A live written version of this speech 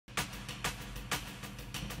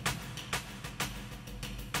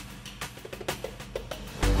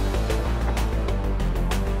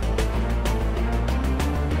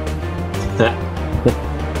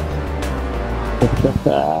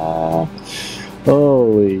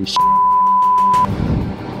Holy sh**.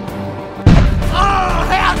 Oh,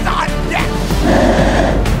 hands on deck!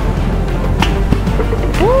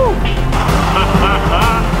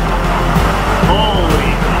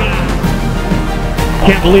 Holy shit.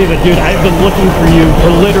 Can't believe it, dude. I've been looking for you for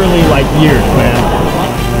literally like years, man.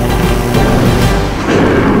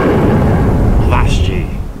 Last G.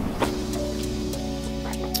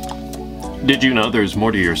 Did you know there's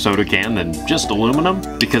more to your soda can than just aluminum?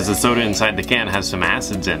 Because the soda inside the can has some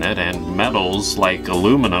acids in it, and metals like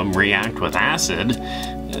aluminum react with acid.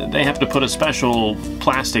 They have to put a special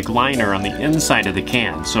plastic liner on the inside of the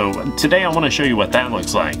can. So today I want to show you what that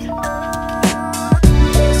looks like.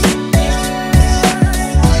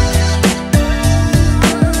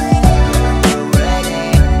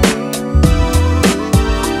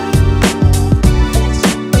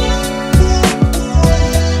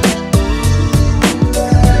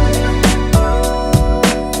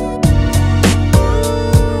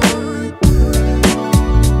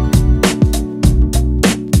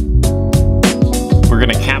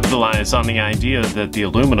 On the idea that the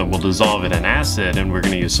aluminum will dissolve in an acid, and we're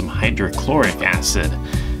going to use some hydrochloric acid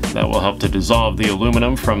that will help to dissolve the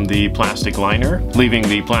aluminum from the plastic liner, leaving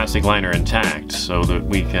the plastic liner intact so that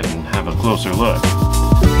we can have a closer look.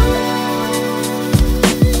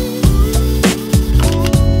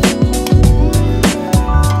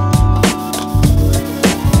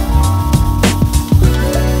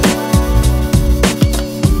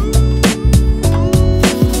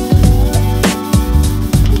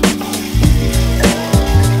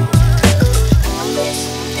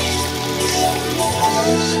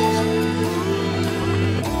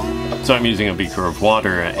 So I'm using a beaker of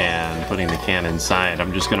water and putting the can inside.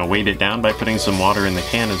 I'm just going to weight it down by putting some water in the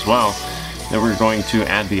can as well. Then we're going to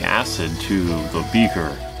add the acid to the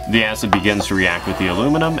beaker. The acid begins to react with the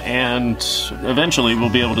aluminum, and eventually we'll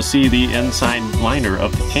be able to see the inside liner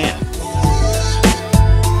of the can.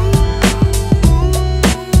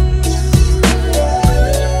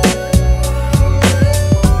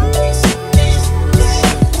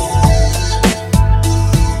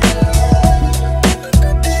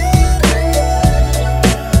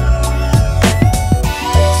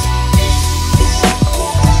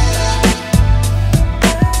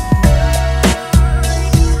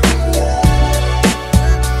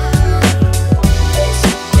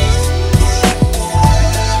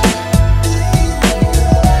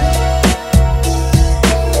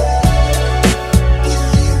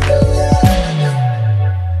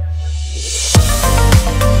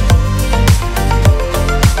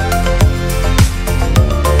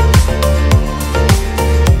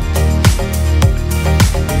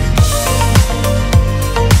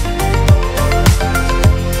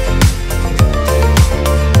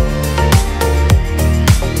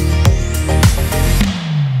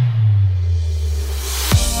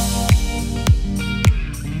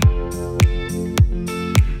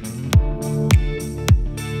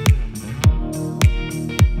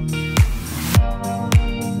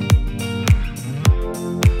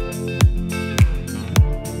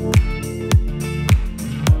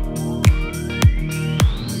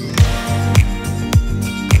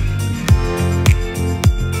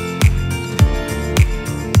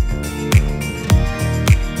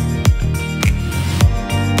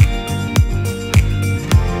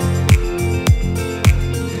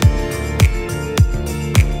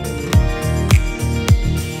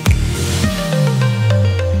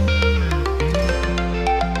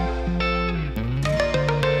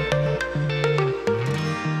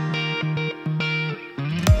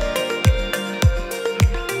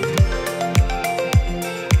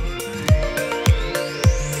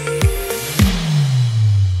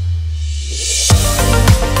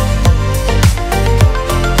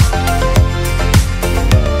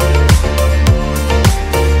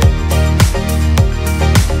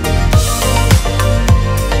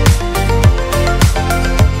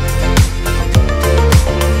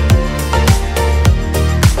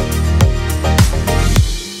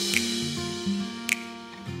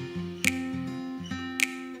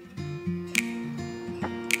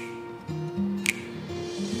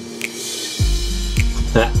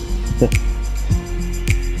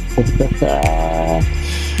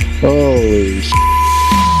 Holy sh**.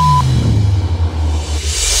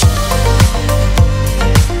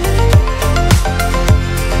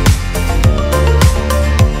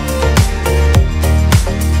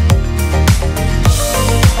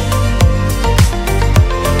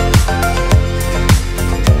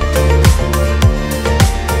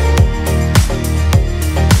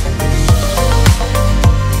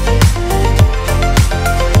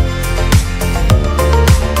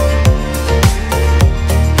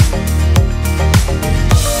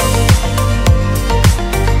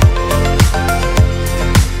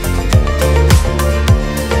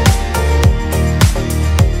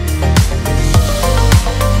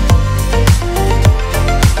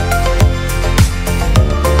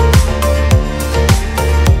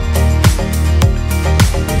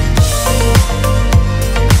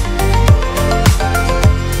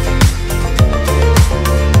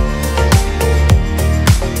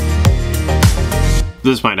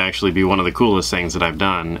 actually be one of the coolest things that I've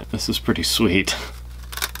done. This is pretty sweet.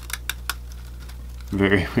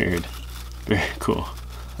 Very weird. Very cool.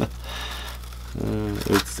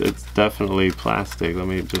 It's definitely plastic. Let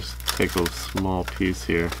me just take a small piece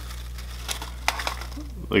here.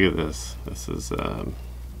 Look at this. This is so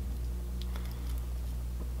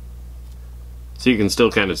you can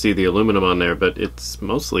still kind of see the aluminum on there, but it's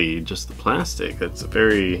mostly just the plastic. It's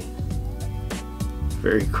very,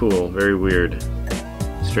 very cool, very weird,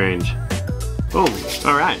 strange. Oh,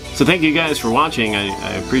 all right. So thank you guys for watching.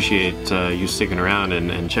 I appreciate you sticking around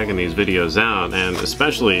and checking these videos out, and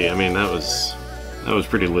especially, I mean, that was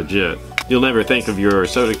pretty legit. You'll never think of your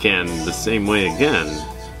soda can the same way again.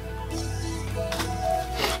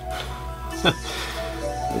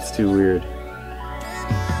 That's too weird.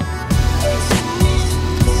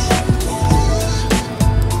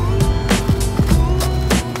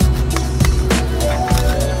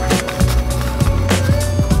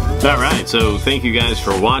 Alright, so thank you guys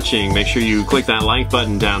for watching. Make sure you click that like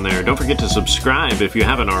button down there. Don't forget to subscribe if you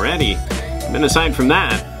haven't already. And then aside from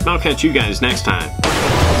that, I'll catch you guys next time.